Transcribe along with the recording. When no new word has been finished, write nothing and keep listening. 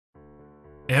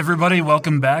Hey everybody,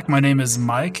 welcome back. My name is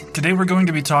Mike. Today we're going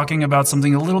to be talking about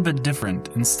something a little bit different.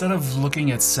 Instead of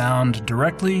looking at sound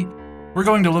directly, we're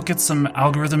going to look at some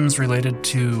algorithms related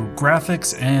to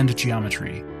graphics and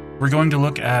geometry. We're going to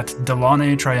look at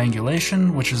Delaunay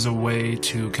triangulation, which is a way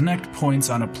to connect points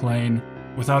on a plane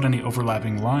without any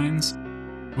overlapping lines.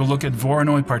 We'll look at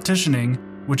Voronoi partitioning,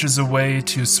 which is a way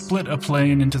to split a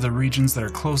plane into the regions that are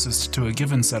closest to a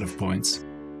given set of points.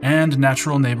 And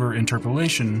natural neighbor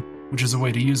interpolation, which is a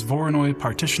way to use Voronoi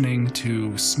partitioning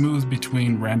to smooth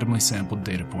between randomly sampled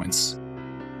data points.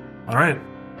 Alright,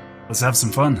 let's have some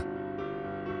fun.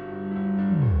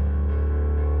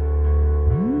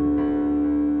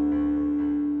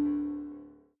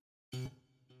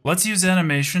 Let's use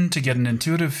animation to get an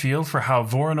intuitive feel for how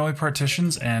Voronoi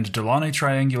partitions and Delaunay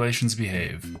triangulations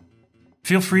behave.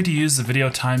 Feel free to use the video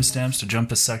timestamps to jump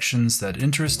to sections that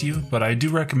interest you, but I do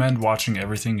recommend watching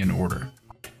everything in order.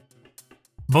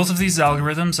 Both of these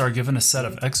algorithms are given a set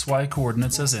of XY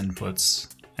coordinates as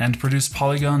inputs, and produce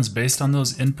polygons based on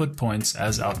those input points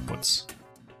as outputs.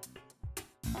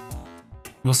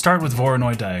 We'll start with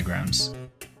Voronoi diagrams.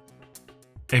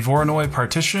 A Voronoi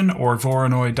partition or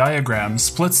Voronoi diagram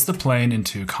splits the plane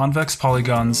into convex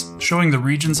polygons, showing the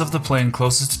regions of the plane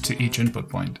closest to each input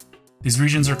point. These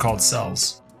regions are called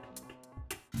cells.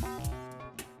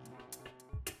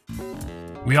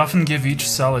 We often give each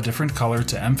cell a different color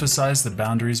to emphasize the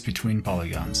boundaries between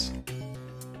polygons.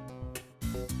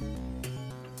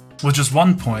 With just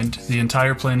one point, the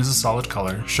entire plane is a solid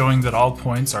color, showing that all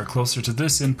points are closer to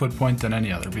this input point than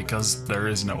any other because there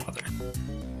is no other.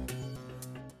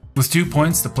 With 2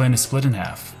 points, the plane is split in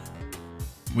half.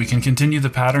 We can continue the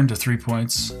pattern to 3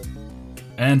 points,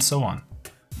 and so on.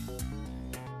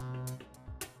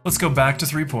 Let's go back to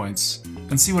 3 points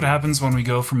and see what happens when we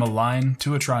go from a line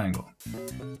to a triangle,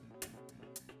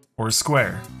 or a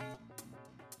square,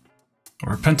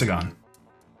 or a pentagon.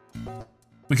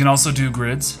 We can also do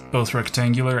grids, both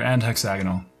rectangular and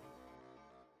hexagonal.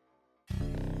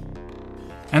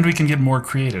 And we can get more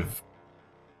creative.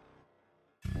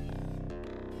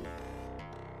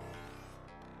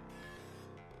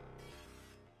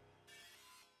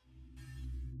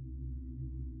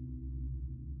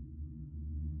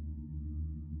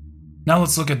 Now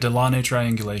let's look at Delaunay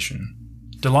triangulation.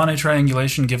 Delaunay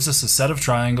triangulation gives us a set of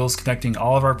triangles connecting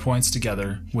all of our points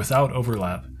together without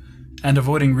overlap, and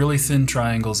avoiding really thin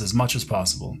triangles as much as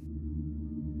possible.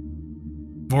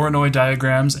 Voronoi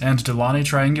diagrams and Delaunay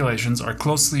triangulations are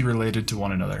closely related to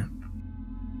one another.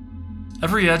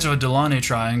 Every edge of a Delaunay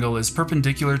triangle is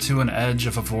perpendicular to an edge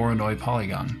of a Voronoi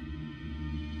polygon.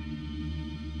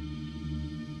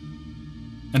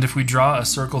 And if we draw a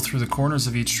circle through the corners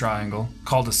of each triangle,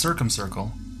 called a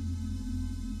circumcircle,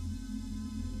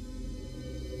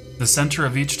 the center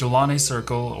of each Delaunay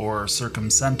circle, or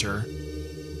circumcenter,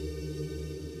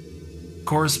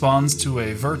 corresponds to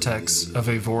a vertex of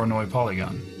a Voronoi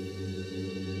polygon.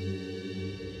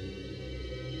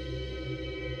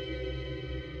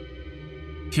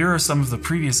 Here are some of the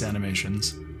previous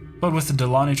animations, but with the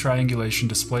Delaunay triangulation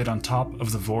displayed on top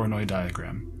of the Voronoi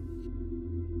diagram.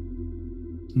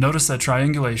 Notice that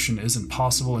triangulation isn't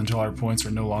possible until our points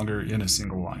are no longer in a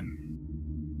single line.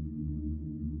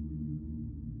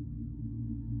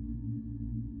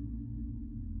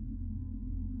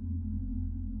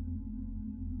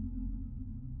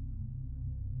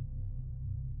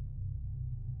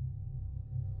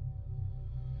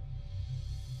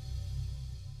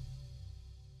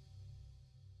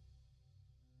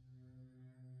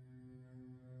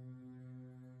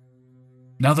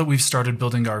 Now that we've started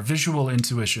building our visual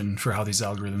intuition for how these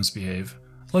algorithms behave,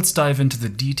 let's dive into the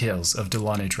details of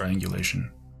Delaunay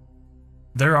triangulation.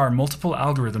 There are multiple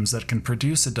algorithms that can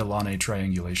produce a Delaunay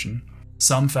triangulation,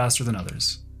 some faster than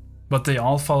others, but they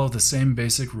all follow the same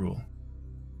basic rule.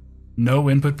 No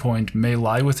input point may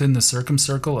lie within the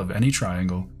circumcircle of any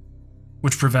triangle,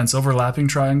 which prevents overlapping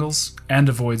triangles and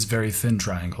avoids very thin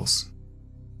triangles.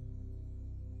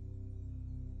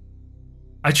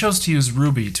 I chose to use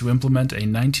Ruby to implement a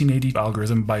 1980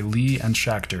 algorithm by Lee and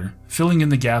Schachter, filling in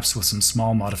the gaps with some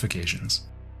small modifications.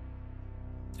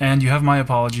 And you have my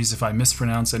apologies if I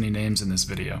mispronounce any names in this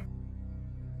video.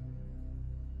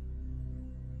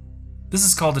 This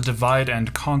is called a divide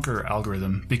and conquer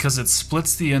algorithm because it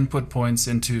splits the input points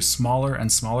into smaller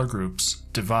and smaller groups,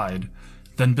 divide,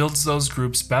 then builds those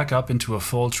groups back up into a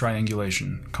full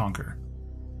triangulation, conquer.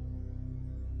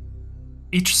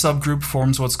 Each subgroup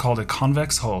forms what's called a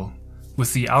convex hull,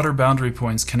 with the outer boundary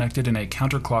points connected in a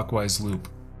counterclockwise loop.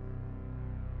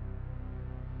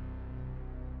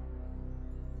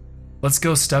 Let's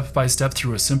go step by step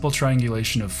through a simple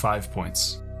triangulation of 5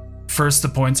 points. First, the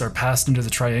points are passed into the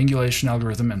triangulation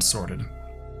algorithm and sorted.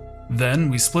 Then,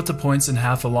 we split the points in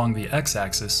half along the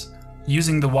x-axis,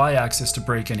 using the y-axis to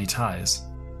break any ties.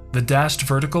 The dashed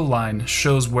vertical line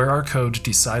shows where our code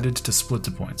decided to split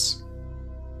the points.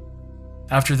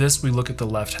 After this, we look at the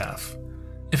left half.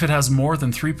 If it has more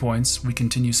than 3 points, we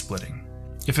continue splitting.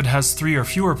 If it has 3 or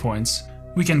fewer points,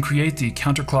 we can create the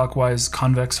counterclockwise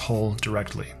convex hull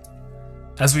directly.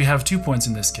 As we have 2 points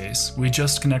in this case, we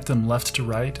just connect them left to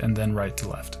right and then right to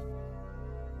left.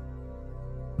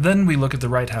 Then we look at the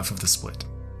right half of the split.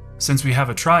 Since we have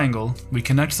a triangle, we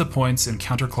connect the points in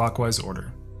counterclockwise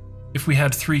order. If we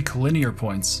had 3 collinear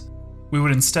points, we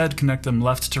would instead connect them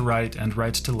left to right and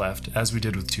right to left as we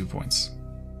did with 2 points.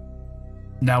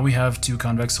 Now we have 2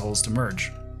 convex hulls to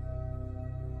merge.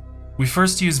 We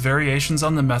first use variations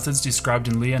on the methods described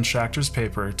in Lee and Schachter's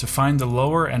paper to find the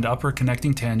lower and upper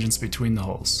connecting tangents between the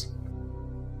hulls.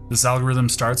 This algorithm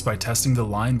starts by testing the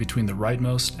line between the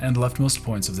rightmost and leftmost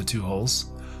points of the 2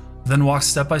 hulls, then walks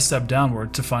step by step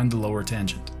downward to find the lower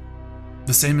tangent.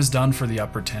 The same is done for the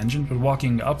upper tangent, but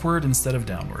walking upward instead of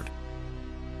downward.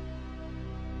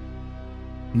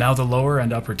 Now the lower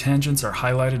and upper tangents are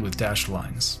highlighted with dashed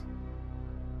lines.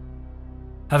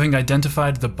 Having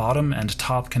identified the bottom and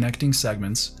top connecting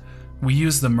segments, we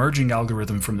use the merging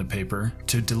algorithm from the paper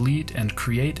to delete and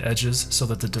create edges so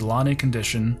that the Delaunay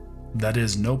condition, that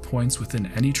is, no points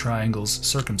within any triangle's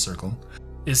circumcircle,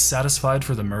 is satisfied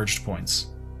for the merged points.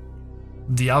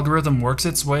 The algorithm works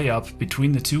its way up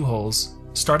between the 2 hulls,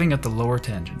 starting at the lower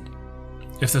tangent.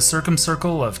 If the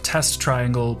circumcircle of test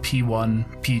triangle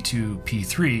P1, P2,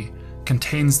 P3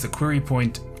 contains the query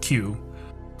point Q,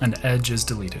 an edge is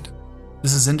deleted.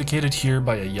 This is indicated here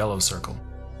by a yellow circle.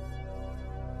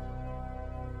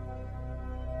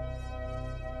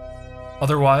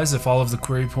 Otherwise, if all of the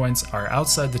query points are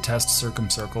outside the test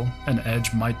circumcircle, an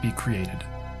edge might be created.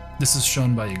 This is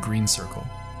shown by a green circle.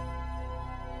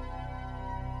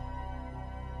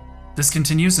 This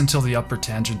continues until the upper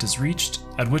tangent is reached,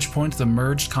 at which point the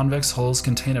merged convex hulls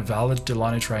contain a valid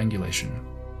Delaunay triangulation.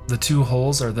 The 2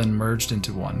 hulls are then merged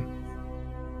into one.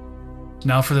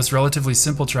 Now for this relatively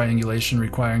simple triangulation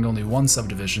requiring only 1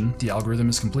 subdivision, the algorithm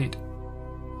is complete.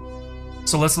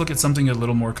 So let's look at something a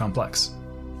little more complex.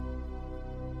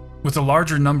 With a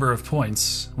larger number of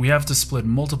points, we have to split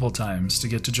multiple times to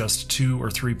get to just 2 or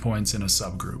 3 points in a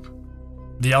subgroup.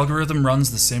 The algorithm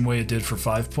runs the same way it did for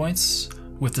 5 points,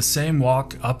 with the same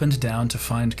walk up and down to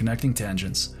find connecting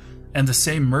tangents, and the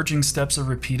same merging steps are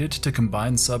repeated to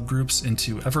combine subgroups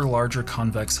into ever larger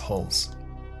convex hulls.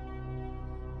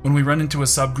 When we run into a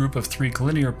subgroup of 3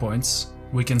 collinear points,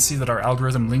 we can see that our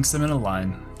algorithm links them in a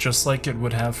line, just like it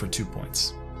would have for 2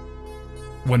 points.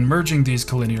 When merging these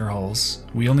collinear hulls,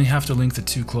 we only have to link the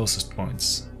 2 closest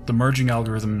points. The merging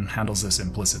algorithm handles this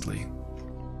implicitly.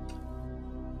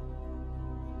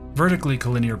 Vertically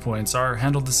collinear points are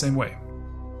handled the same way.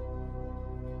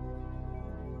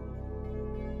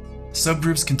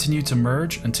 Subgroups continue to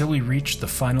merge until we reach the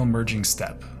final merging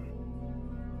step.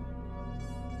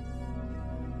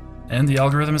 And the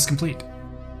algorithm is complete.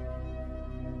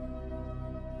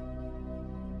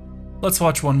 Let's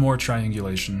watch one more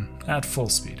triangulation at full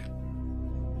speed.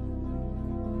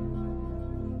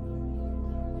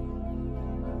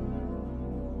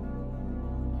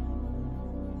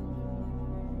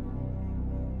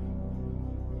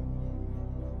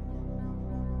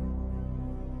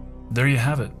 There you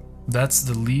have it. That's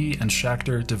the Lee and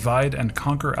Schachter divide and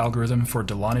conquer algorithm for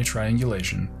Delaunay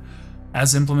triangulation,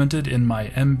 as implemented in my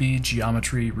MB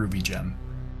Geometry Ruby gem.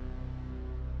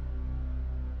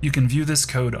 You can view this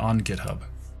code on GitHub.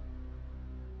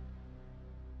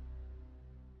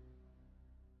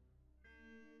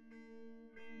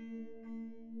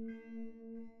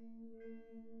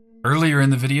 Earlier in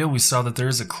the video, we saw that there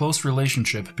is a close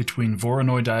relationship between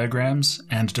Voronoi diagrams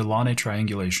and Delaunay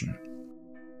triangulation.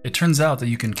 It turns out that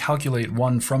you can calculate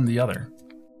one from the other.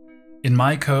 In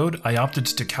my code, I opted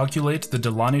to calculate the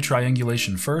Delaunay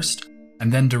triangulation first,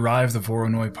 and then derive the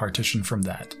Voronoi partition from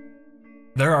that.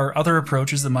 There are other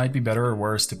approaches that might be better or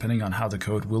worse depending on how the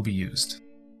code will be used.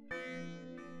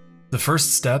 The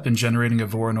first step in generating a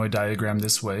Voronoi diagram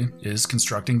this way is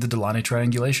constructing the Delaunay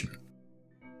triangulation.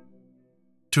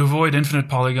 To avoid infinite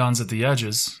polygons at the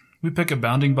edges, we pick a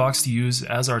bounding box to use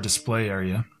as our display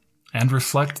area, and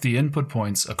reflect the input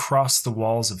points across the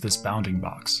walls of this bounding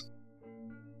box.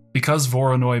 Because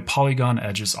Voronoi polygon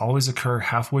edges always occur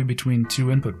halfway between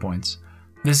 2 input points,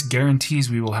 this guarantees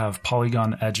we will have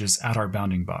polygon edges at our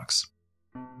bounding box.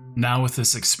 Now with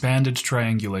this expanded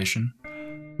triangulation,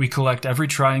 we collect every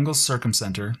triangle's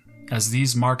circumcenter, as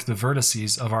these mark the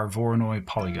vertices of our Voronoi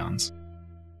polygons.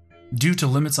 Due to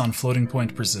limits on floating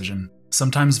point precision,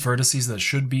 sometimes vertices that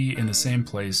should be in the same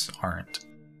place aren't.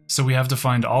 So we have to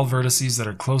find all vertices that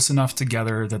are close enough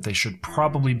together that they should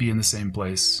probably be in the same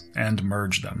place, and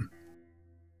merge them.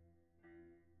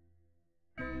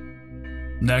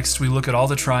 Next, we look at all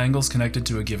the triangles connected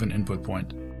to a given input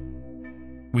point.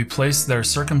 We place their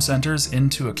circumcenters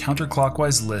into a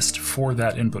counterclockwise list for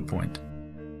that input point.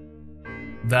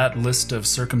 That list of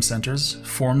circumcenters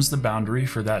forms the boundary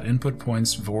for that input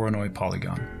point's Voronoi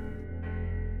polygon.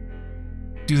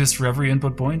 Do this for every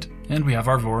input point, and we have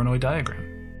our Voronoi diagram.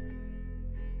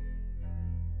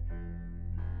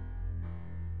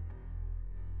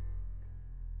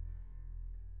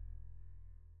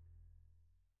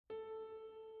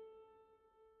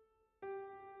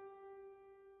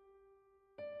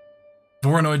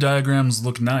 Voronoi diagrams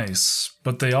look nice,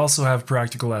 but they also have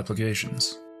practical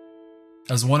applications.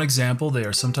 As one example, they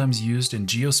are sometimes used in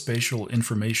geospatial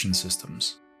information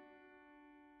systems.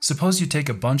 Suppose you take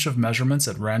a bunch of measurements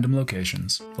at random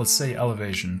locations, let's say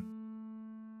elevation.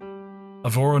 A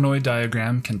Voronoi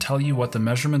diagram can tell you what the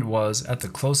measurement was at the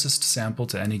closest sample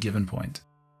to any given point.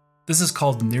 This is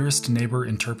called nearest neighbor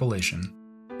interpolation,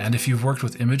 and if you've worked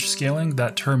with image scaling,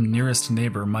 that term nearest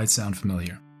neighbor might sound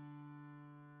familiar.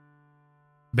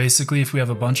 Basically, if we have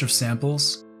a bunch of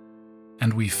samples,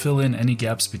 and we fill in any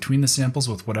gaps between the samples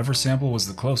with whatever sample was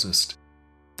the closest,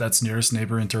 that's nearest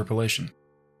neighbor interpolation.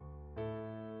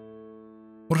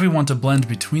 What if we want to blend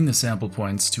between the sample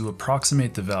points to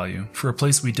approximate the value for a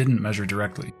place we didn't measure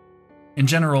directly? In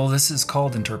general, this is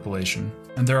called interpolation,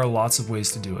 and there are lots of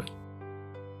ways to do it.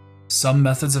 Some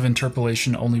methods of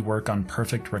interpolation only work on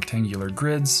perfect rectangular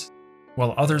grids,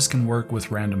 while others can work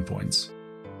with random points.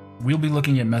 We'll be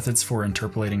looking at methods for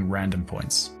interpolating random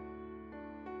points.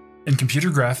 In computer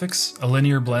graphics, a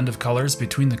linear blend of colors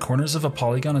between the corners of a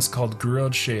polygon is called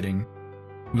Gouraud shading.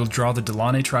 We'll draw the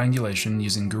Delaunay triangulation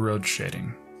using Gouraud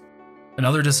shading. In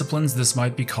other disciplines, this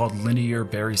might be called linear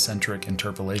barycentric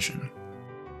interpolation.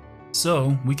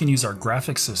 So, we can use our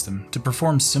graphics system to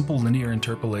perform simple linear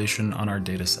interpolation on our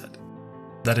dataset.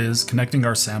 That is, connecting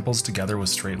our samples together with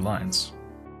straight lines.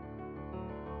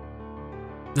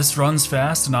 This runs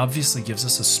fast and obviously gives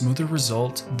us a smoother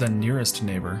result than nearest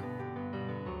neighbor,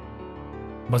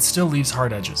 but still leaves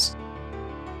hard edges.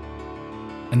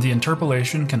 And the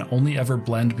interpolation can only ever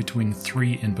blend between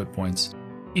 3 input points,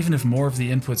 even if more of the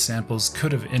input samples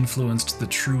could have influenced the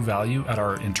true value at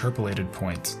our interpolated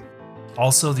point.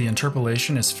 Also, the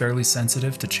interpolation is fairly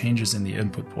sensitive to changes in the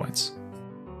input points.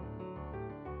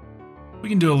 We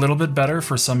can do a little bit better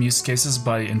for some use cases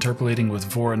by interpolating with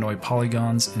Voronoi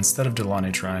polygons instead of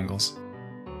Delaunay triangles.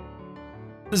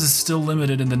 This is still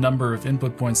limited in the number of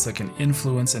input points that can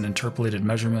influence an interpolated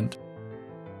measurement,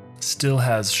 still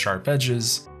has sharp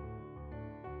edges,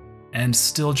 and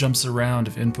still jumps around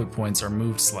if input points are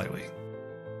moved slightly.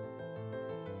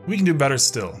 We can do better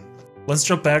still. Let's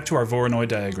jump back to our Voronoi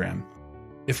diagram.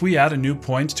 If we add a new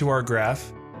point to our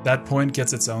graph, that point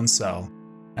gets its own cell,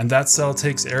 and that cell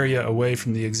takes area away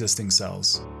from the existing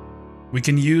cells. We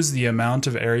can use the amount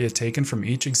of area taken from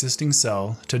each existing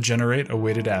cell to generate a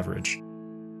weighted average.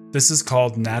 This is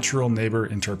called natural neighbor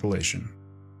interpolation.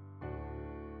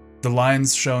 The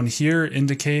lines shown here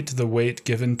indicate the weight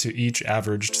given to each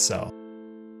averaged cell.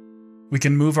 We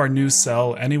can move our new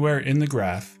cell anywhere in the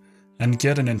graph and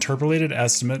get an interpolated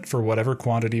estimate for whatever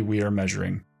quantity we are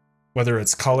measuring, whether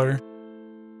it's color,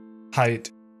 height,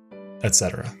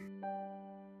 etc.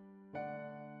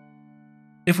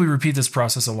 If we repeat this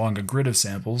process along a grid of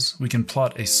samples, we can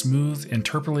plot a smooth,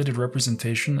 interpolated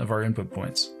representation of our input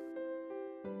points.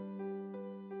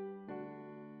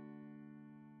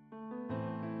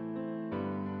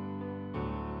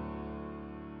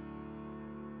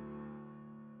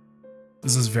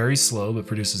 This is very slow, but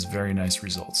produces very nice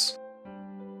results.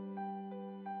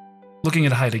 Looking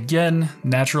at height again,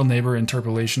 natural neighbor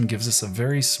interpolation gives us a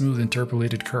very smooth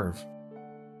interpolated curve.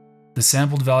 The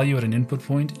sampled value at an input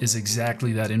point is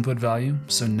exactly that input value,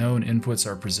 so known inputs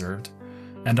are preserved,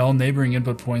 and all neighboring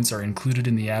input points are included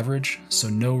in the average, so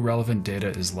no relevant data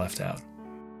is left out.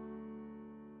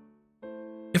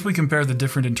 If we compare the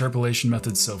different interpolation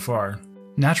methods so far,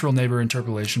 natural neighbor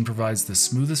interpolation provides the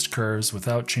smoothest curves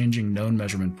without changing known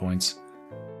measurement points,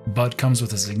 but comes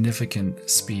with a significant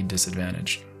speed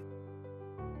disadvantage.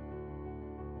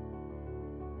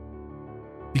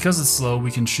 Because it's slow,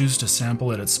 we can choose to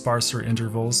sample it at sparser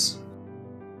intervals,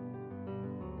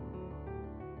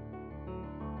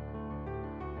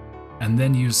 and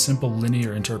then use simple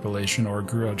linear interpolation or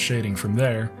Gouraud shading from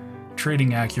there,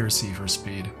 trading accuracy for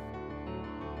speed.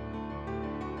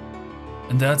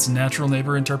 And that's natural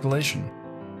neighbor interpolation.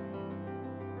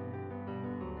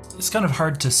 It's kind of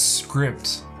hard to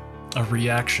script a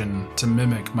reaction to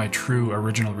mimic my true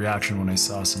original reaction when I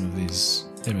saw some of these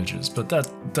images, but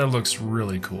that looks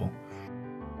really cool.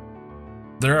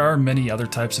 There are many other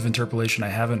types of interpolation I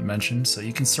haven't mentioned, so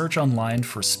you can search online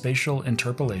for spatial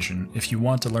interpolation if you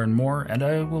want to learn more, and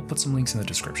I will put some links in the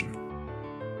description.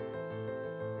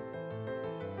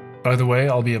 By the way,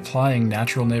 I'll be applying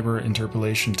natural neighbor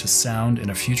interpolation to sound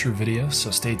in a future video, so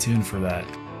stay tuned for that.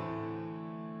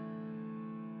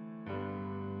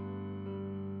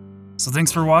 So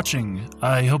thanks for watching.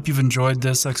 I hope you've enjoyed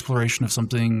this exploration of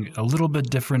something a little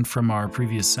bit different from our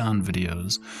previous sound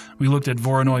videos. We looked at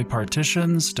Voronoi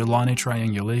partitions, Delaunay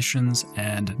triangulations,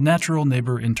 and natural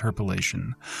neighbor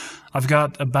interpolation. I've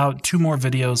got about 2 more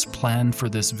videos planned for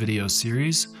this video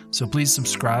series, so please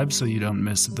subscribe so you don't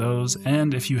miss those,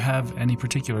 and if you have any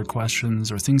particular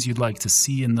questions or things you'd like to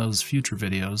see in those future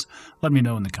videos, let me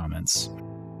know in the comments.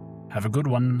 Have a good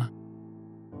one.